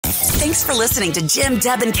Thanks for listening to Jim,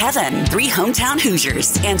 Deb, and Kevin, 3 hometown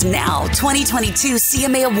Hoosiers, and now 2022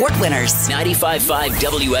 CMA Award winners. 95.5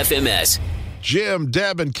 WFMS. Jim,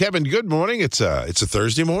 Deb, and Kevin, good morning. It's a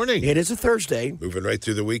Thursday morning. It is a Thursday. Moving right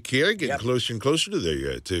through the week here, getting closer and closer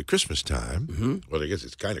to to Christmas time. Mm-hmm. Well, I guess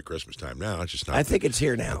it's kind of Christmas time now. It's just not. I think it's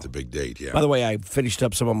here now. Not the big date, yeah. By the way, I finished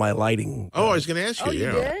up some of my lighting. Oh, I was going to ask you,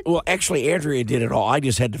 You did? Well, actually, Andrea did it all. I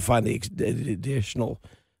just had to find the additional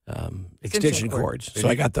extension cords, so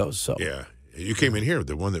I got those. So yeah. You came in here,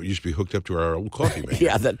 the one that used to be hooked up to our old coffee maker.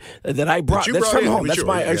 yeah, that I brought. you That's brought from in, home. That's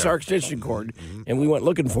yeah. our extension cord, and we went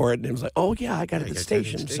looking for it, and it was like, oh yeah, I got it at the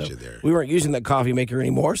station. So there. we weren't using that coffee maker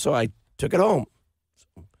anymore, so I took it home.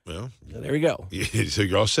 Well, So there we go. so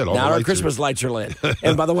you're all set. All Now the our lights Christmas lights are lit.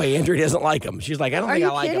 And by the way, Andrea doesn't like them. She's like, I don't think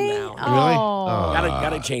I like them now. Really? Oh.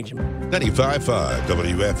 Gotta change them. 95.5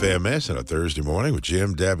 WFMS on a Thursday morning with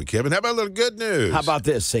Jim, Deb, and Kevin. How about a little good news? How about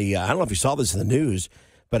this? I don't know if you saw this in the news,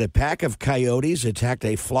 but a pack of coyotes attacked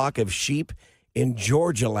a flock of sheep in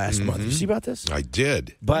Georgia last month. You see about this? I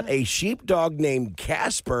did. But a sheepdog named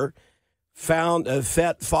Casper fought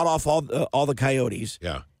off all the coyotes.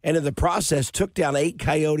 Yeah. And in the process, took down 8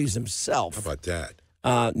 coyotes himself. How about that?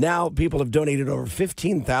 Now people have donated over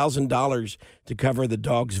 $15,000 to cover the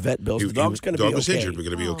dog's vet bills. The dog's going to be okay. Dog was injured, but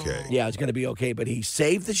going to be okay. Yeah, it's going to be okay. But he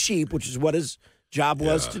saved the sheep, which is what his job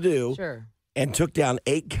was to do. Sure. And took down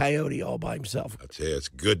 8 coyote all by himself. I'll tell you, it's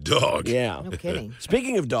a good dog. Yeah. No kidding.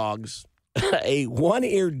 Speaking of dogs, a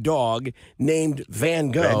one-eared dog named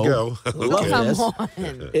Van Gogh, Van Gogh. love Come this, on.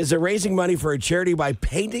 is raising money for a charity by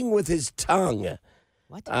painting with his tongue.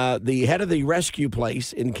 What? The head of the rescue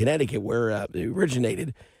place in Connecticut, where it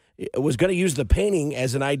originated, was going to use the painting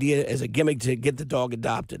as an idea, as a gimmick to get the dog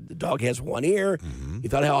adopted. The dog has one ear. He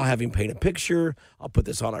thought, I'll have him paint a picture. I'll put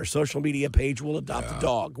this on our social media page. We'll adopt the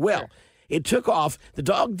dog. Well, it took off. The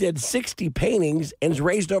dog did 60 paintings and has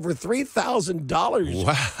raised over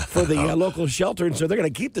 $3,000 for the local shelter. And so they're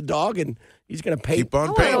going to keep the dog, and he's going to paint. Keep on I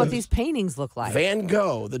want to know painting. what these paintings look like. Van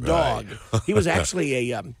Gogh, the dog. He was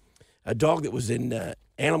actually a dog that was in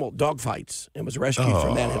animal dog fights and was rescued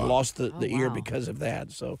from that and lost the ear because of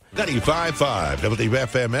that. So 95.5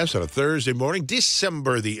 WFMS on a Thursday morning,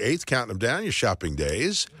 December the 8th, counting them down, your shopping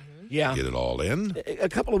days. yeah, Get it all in. a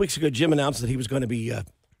couple of weeks ago, Jim announced that he was going to be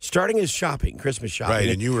starting his Christmas shopping. Right,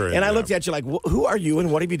 and you were in, And I looked at you like, who are you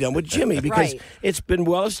and what have you done with Jimmy? Because Right. it's been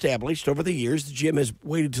well established over the years. Jim has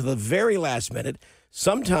waited to the very last minute,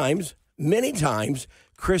 sometimes, many times,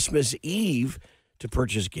 Christmas Eve to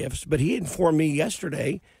purchase gifts. But he informed me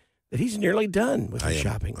yesterday that he's nearly done with his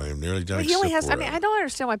shopping. I am nearly done. But he only has, except I for, don't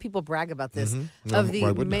understand why people brag about this No, of why the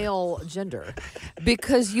wouldn't I? male gender.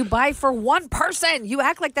 Because you buy for one person. You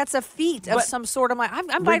act like that's a feat of But some sort.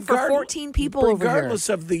 I'm buying for 14 people over here. Regardless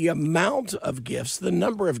of the amount of gifts, the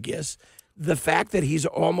number of gifts, the fact that he's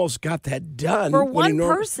almost got that done For when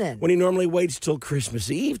one person. when he normally waits till Christmas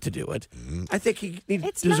Eve to do it, I think he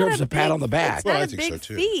It's deserves not a pat big- on the back. It's Well, not I a think so, big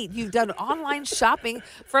too. feat. You've done online shopping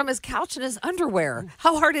from his couch in his underwear.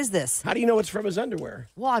 How hard is this? How do you know it's from his underwear?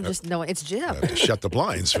 Well, I'm just knowing it's Jim. I have to shut the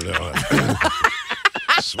blinds for now on.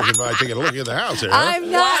 Swinging by, taking a look at the house here. I'm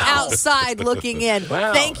not outside looking in.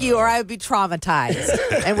 Wow. Thank you, or I would be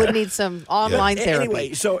traumatized and would need some online therapy.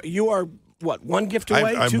 Anyway, so you are what, one gift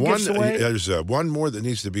away, I'm two one. gifts away? There's one more that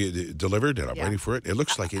needs to be delivered, and I'm waiting for it. It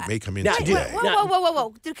looks like it may come in Now, today.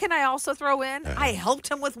 Whoa. Can I also throw in? I helped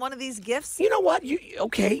him with one of these gifts. You know what? You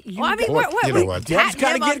okay? Well, I mean, Boy, you know what? Dad's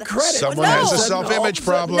got to patting him on get the- credit. Someone No. has a All self-image of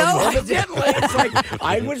a sudden- problem. No. Evidently, it's like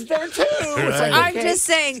I was there too. It's like, I'm okay. just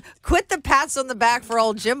saying, quit the pats on the back for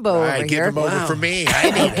old Jimbo All over right, give here. him over for me. I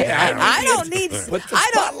need it. I don't need. Put the I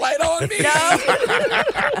don't. spotlight on me.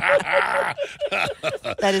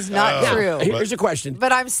 That is not true. Here's a question.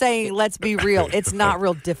 But I'm saying, let's be real. It's not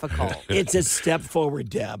real difficult. It's a step forward,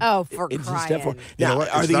 Deb. Oh, for It's a crying. step forward. You know Now, what?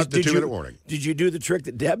 are It's these? not the Did you 2-minute warning. Did you do the trick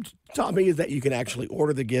that Deb taught me? Is that you can actually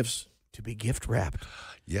order the gifts to be gift wrapped?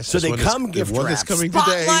 Yes, So this they one come is, gift the one that's wrapped. coming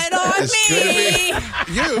today. Spotlight on is gonna me.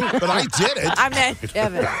 be you, but I did it. I'm not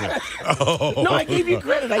Kevin. No, I gave you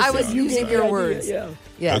credit. I said was you using gave your the idea, words. Yeah.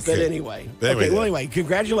 Yes. But Okay. anyway. Anyway, Well, anyway,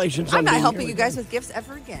 congratulations. I'm on not being helping here you with guys me. with gifts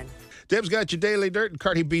ever again. Deb's got your daily dirt, and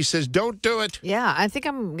Cardi B says, "Don't do it." Yeah, I think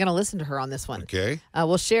I'm going to listen to her on this one. Okay.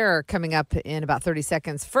 We'll share coming up in about 30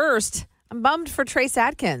 seconds. First, I'm bummed for Trace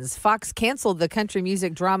Adkins. Fox canceled the country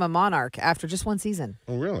music drama Monarch after just one season.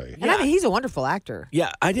 Oh, really? And I mean, he's a wonderful actor.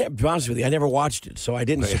 Yeah, I didn't. To be honest with you, I never watched it, so I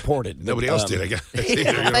didn't support it. Nobody But, else did, I guess.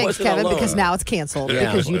 Either. Thanks, wasn't Kevin, alone. because now it's canceled Yeah,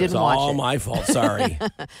 because you it's didn't watch all it. my fault. Sorry.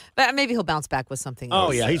 But maybe he'll bounce back with something Oh,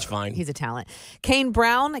 else. yeah, he's fine. He's a talent. Kane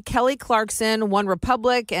Brown, Kelly Clarkson, One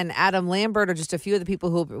Republic, and Adam Lambert are just a few of the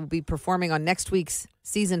people who will be performing on next week's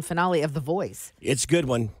season finale of The Voice. It's a good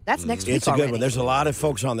one. That's next week It's a good already. one. There's a lot of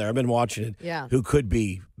folks on there. I've been watching it. Yeah. Who could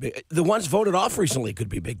be the ones voted off recently could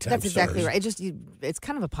be big time. That's exactly stars. right. It's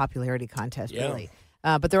kind of a popularity contest, Yeah. really.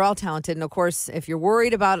 But they're all talented. And of course, if you're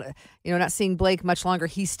worried about not seeing Blake much longer,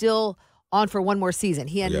 he's still on for one more season.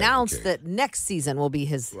 He announced that next season will be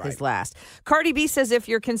his last. Cardi B says if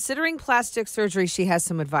you're considering plastic surgery, she has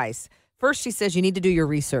some advice. First, she says you need to do your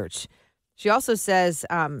research. She also says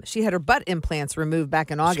she had her butt implants removed back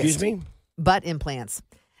in August. Excuse me? Butt implants.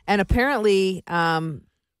 And apparently,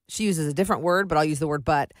 she uses a different word, but I'll use the word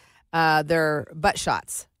butt. They're butt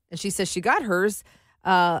shots. And she says she got hers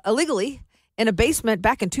illegally in a basement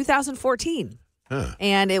back in 2014.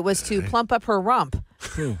 And it was to plump up her rump.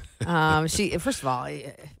 First of all,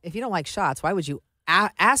 if you don't like shots, why would you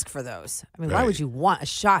ask for those? I mean, why would you want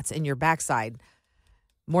shots in your backside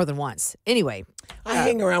more than once? Anyway. I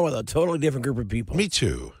hang around with a totally different group of people. Me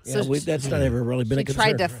too. Yeah, that's not ever really been a She concern.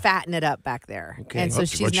 tried to fatten it up back there. Okay. And so But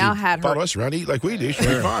she's now had her. follow us around, eat like we do.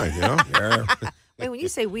 She'll be fine, Wait, when you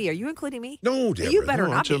say we, are you including me? No, Deborah. You better no,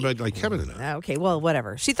 I'm not talking be. about like Kevin and I. Okay, well,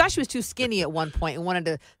 whatever. She thought she was too skinny at one point and wanted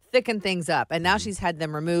to thicken things up, and now she's had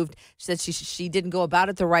them removed. She said she didn't go about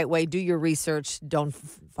it the right way. Do your research. Don't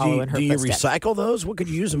follow in her Do you footsteps. recycle those? What could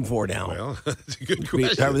you use them for now? Well, that's a good Would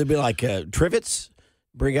question. they be like trivets?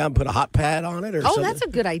 Bring out and put a hot pad on it or Oh, something? that's a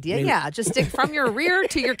good idea. Yeah, just stick from your rear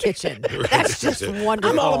to your kitchen. That's just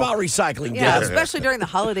wonderful. I'm all about recycling. Yeah, Deb. especially during the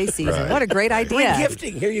holiday season. What a great idea.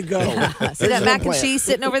 Regifting. Here you go. See that mac and cheese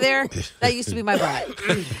sitting over there? That used to be my butt.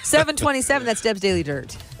 727, that's Deb's Daily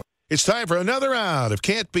Dirt. It's time for another round of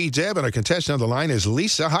Can't Be Deb, and our contestant on the line is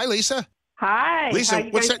Lisa. Hi, Lisa. Hi. Lisa, how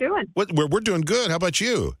you guys doing? We're doing good. How about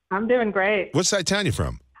you? I'm doing great. What side of town you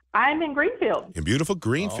from? I'm in Greenfield. In beautiful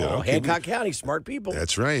Greenfield. Oh, Okay. Hancock County, smart people.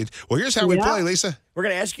 That's right. Well, here's how we Yeah. play, Lisa. We're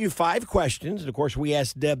going to ask you 5 questions. And, of course, we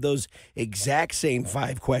asked Deb those exact same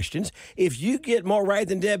 5 questions. If you get more right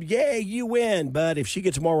than Deb, yay, you win. But if she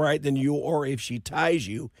gets more right than you or if she ties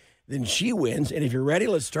you, then she wins. And if you're ready,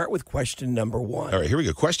 let's start with question number 1. All right, here we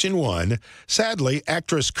go. Question 1. Sadly,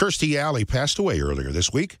 actress Kirstie Alley passed away earlier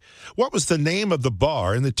this week. What was the name of the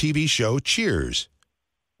bar in the TV show Cheers?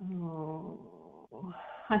 Oh,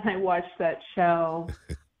 and I watched that show.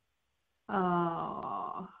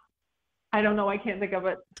 Oh, I don't know. I can't think of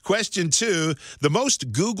it. Question 2. The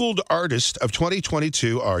most Googled artists of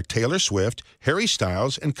 2022 are Taylor Swift, Harry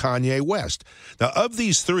Styles, and Kanye West. Now, of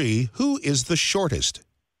these 3, who is the shortest?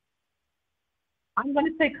 I'm going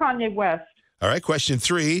to say Kanye West. All right, question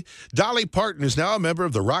 3. Dolly Parton is now a member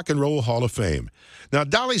of the Rock and Roll Hall of Fame. Now,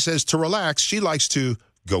 Dolly says to relax, she likes to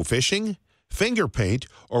go fishing, finger paint,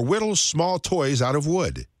 or whittle small toys out of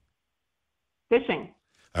wood. Fishing.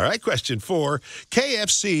 All right, question 4.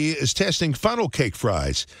 KFC is testing funnel cake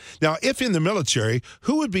fries. Now, if in the military,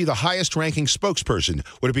 who would be the highest ranking spokesperson?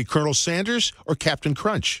 Would it be Colonel Sanders or Captain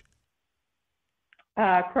Crunch?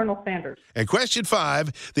 Colonel Sanders. And question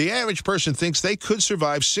 5, the average person thinks they could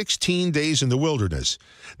survive 16 days in the wilderness.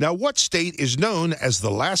 Now, what state is known as the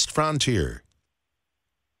last frontier?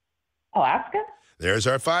 Alaska? There's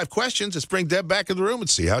our 5 questions. Let's bring Deb back in the room and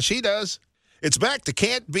see how she does. It's back to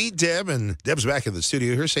Can't Beat Deb, and Deb's back in the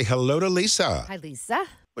studio here. Say hello to Lisa. Hi, Lisa.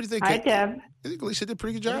 What do you think? Hi, Deb. I think Lisa did a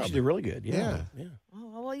pretty good job. She did really good. Yeah.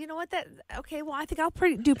 Oh, well, you know what? Okay, well, I think I'll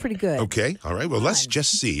do pretty good. Okay, all right. Well, let's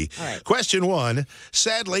just see. All right. Question 1.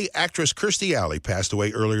 Sadly, actress Kirstie Alley passed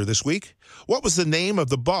away earlier this week. What was the name of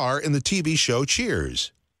the bar in the TV show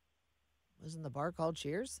Cheers? Wasn't the bar called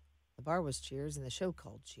Cheers? The bar was Cheers and the show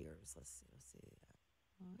called Cheers. Let's see.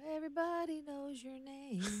 Everybody knows your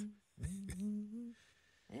name.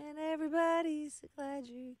 And everybody's so glad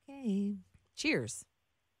you came. Cheers.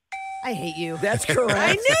 I hate you. That's correct.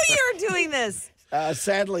 I knew you were doing this.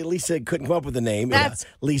 Sadly, Lisa couldn't come up with a name. That's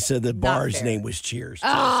Lisa, the bar's fair. name was Cheers.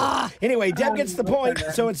 Ah. Anyway, Deb gets the point.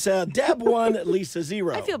 So it's Deb 1, Lisa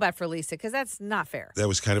 0. I feel bad for Lisa because that's not fair. That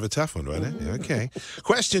was kind of a tough one, wasn't it? Okay.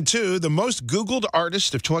 Question 2. The most Googled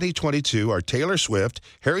artists of 2022 are Taylor Swift,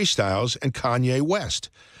 Harry Styles, and Kanye West.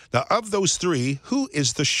 Now, of those 3, who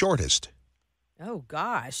is the shortest? Oh,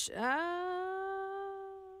 gosh.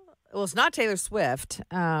 Well, it's not Taylor Swift.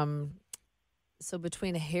 So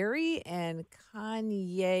between Harry and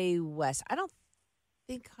Kanye West, I don't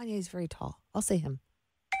think Kanye's very tall. I'll say him.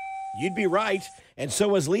 You'd be right. And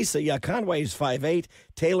so is Lisa. Yeah, Conway is 5'8",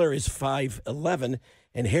 Taylor is 5'11",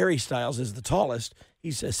 and Harry Styles is the tallest.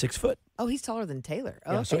 He's 6 foot. Oh, he's taller than Taylor.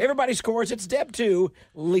 Oh, Yeah, okay. so everybody scores. It's Deb 2,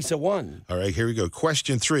 Lisa 1. All right, here we go.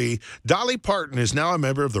 Question 3. Dolly Parton is now a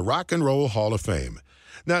member of the Rock and Roll Hall of Fame.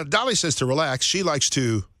 Now, Dolly says to relax, she likes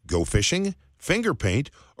to go fishing, finger paint,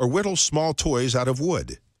 or whittle small toys out of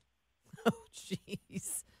wood. Oh,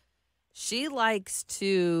 jeez. She likes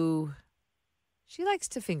to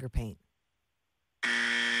finger paint.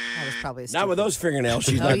 That was probably Not with those fingernails.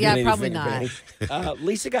 She's Oh, not yeah, doing any probably finger painting.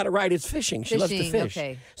 Lisa got it right. It's fishing. She loves to Fishing, fish.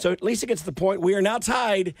 okay. So Lisa gets the point. We are now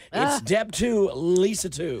tied. It's Deb 2, Lisa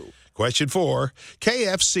 2. Question 4.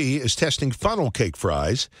 KFC is testing funnel cake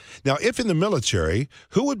fries. Now, if in the military,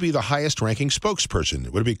 who would be the highest-ranking spokesperson?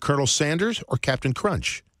 Would it be Colonel Sanders or Captain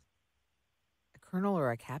Crunch? A colonel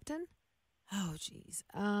or a captain? Oh, geez.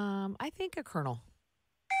 I think a colonel.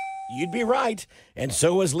 You'd be right. And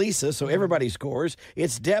so was Lisa. So everybody scores.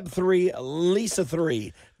 It's Deb 3, Lisa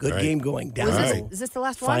 3. Good Right. game going down. Is this the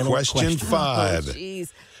last one? Final Question 5. Oh,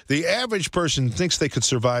 jeez. The average person thinks they could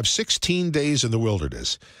survive 16 days in the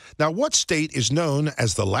wilderness. Now, what state is known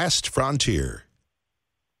as the last frontier?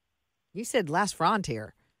 You said last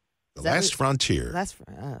frontier. The Is that last what-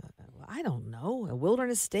 frontier. I don't know. A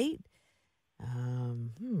wilderness state?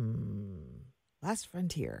 Last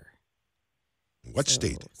frontier. What So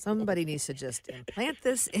state? Somebody needs to just implant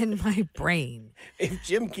this in my brain. If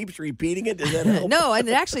Jim keeps repeating it, does that help? No, and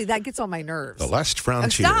actually that gets on my nerves. The last Oh,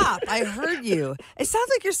 frontier. stop. I heard you. It sounds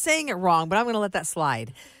like you're saying it wrong, but I'm going to let that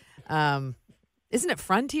slide. Isn't it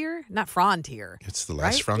frontier? Not frontier. It's the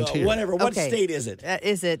last Right? frontier. Whatever. What Okay. state is it?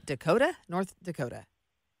 Is it Dakota? North Dakota?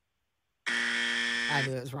 I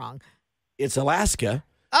knew it was wrong. It's Alaska.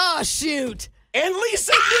 Oh, shoot. And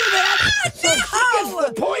Lisa knew that. So she gets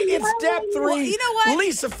the point. It's Deb 3. Well, you know what?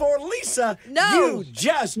 Lisa 4. Lisa, No. you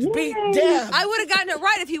just beat Deb. I would have gotten it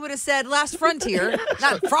right if he would have said last frontier,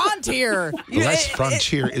 not frontier. The last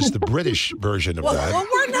frontier is the British version of Well, that.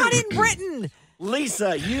 we're not in Britain.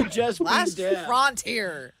 Lisa, you just beat Last Deb.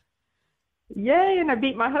 frontier. Yay, and I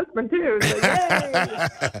beat my husband too. So yay.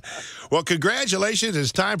 Well, congratulations.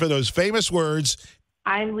 It's time for those famous words.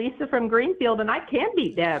 I'm Lisa from Greenfield, and I can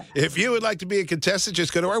beat Deb. If you would like to be a contestant,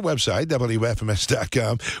 just go to our website,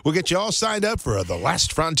 WFMS.com. We'll get you all signed up for The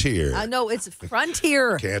Last Frontier. No, it's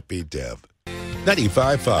frontier. Can't beat Deb.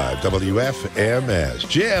 95.5 WFMS.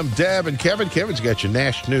 Jim, Deb, and Kevin. Kevin's got your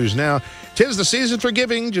Nash News now. 'Tis the season for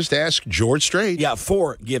giving. Just ask George Strait. Yeah,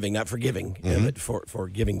 for giving, not forgiving, but for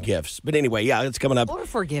giving gifts. But anyway, yeah, it's coming up. Or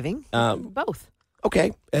forgiving. Both.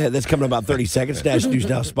 Okay, that's coming in about 30 seconds. Nash News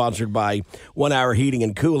now sponsored by 1 Hour Heating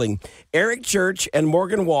and Cooling. Eric Church and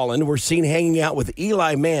Morgan Wallen were seen hanging out with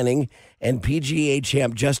Eli Manning and PGA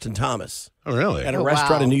champ Justin Thomas Oh, really? at a Oh,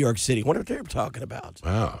 restaurant wow. in New York City. Wonder what they're talking about.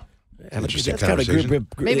 Wow. Interesting That's kind of a conversation.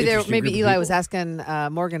 group. Maybe interesting maybe group of Eli people. was asking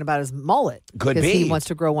Morgan about his mullet. Could because be. he wants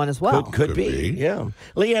to grow one as well. Could be. Yeah.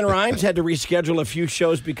 Leanne Rimes had to reschedule a few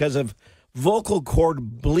shows because of vocal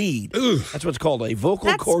cord bleed. That's what's called a vocal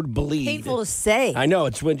That's cord bleed. painful to say. I know.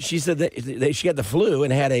 It's when she said that she had the flu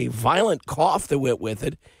and had a violent cough that went with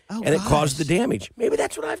it, Oh, and it caused gosh. the damage. Maybe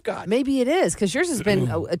that's what I've got. Maybe it is because yours has been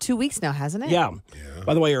 2 weeks now, hasn't it? Yeah.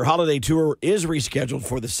 By the way, her holiday tour is rescheduled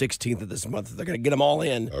for the 16th of this month. They're going to get them all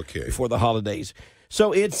in before the holidays.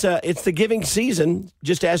 So it's the giving season.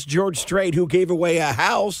 Just ask George Strait, who gave away a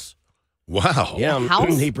house. Wow. Yeah,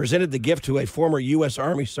 house? he presented the gift to a former U.S.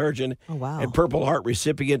 Army surgeon and Purple Heart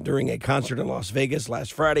recipient during a concert in Las Vegas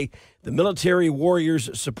last Friday. The Military Warriors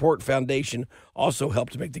Support Foundation also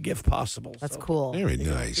helped to make the gift possible. That's So, cool. Very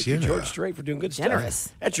nice. thank you, Yeah. George Strait, for doing good Generous.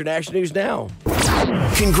 stuff. That's your National News Now.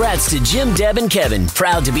 Congrats to Jim, Deb, and Kevin.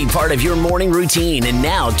 Proud to be part of your morning routine. And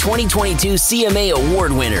now 2022 CMA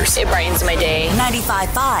Award winners. It brightens my day.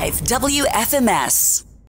 95.5 WFMS.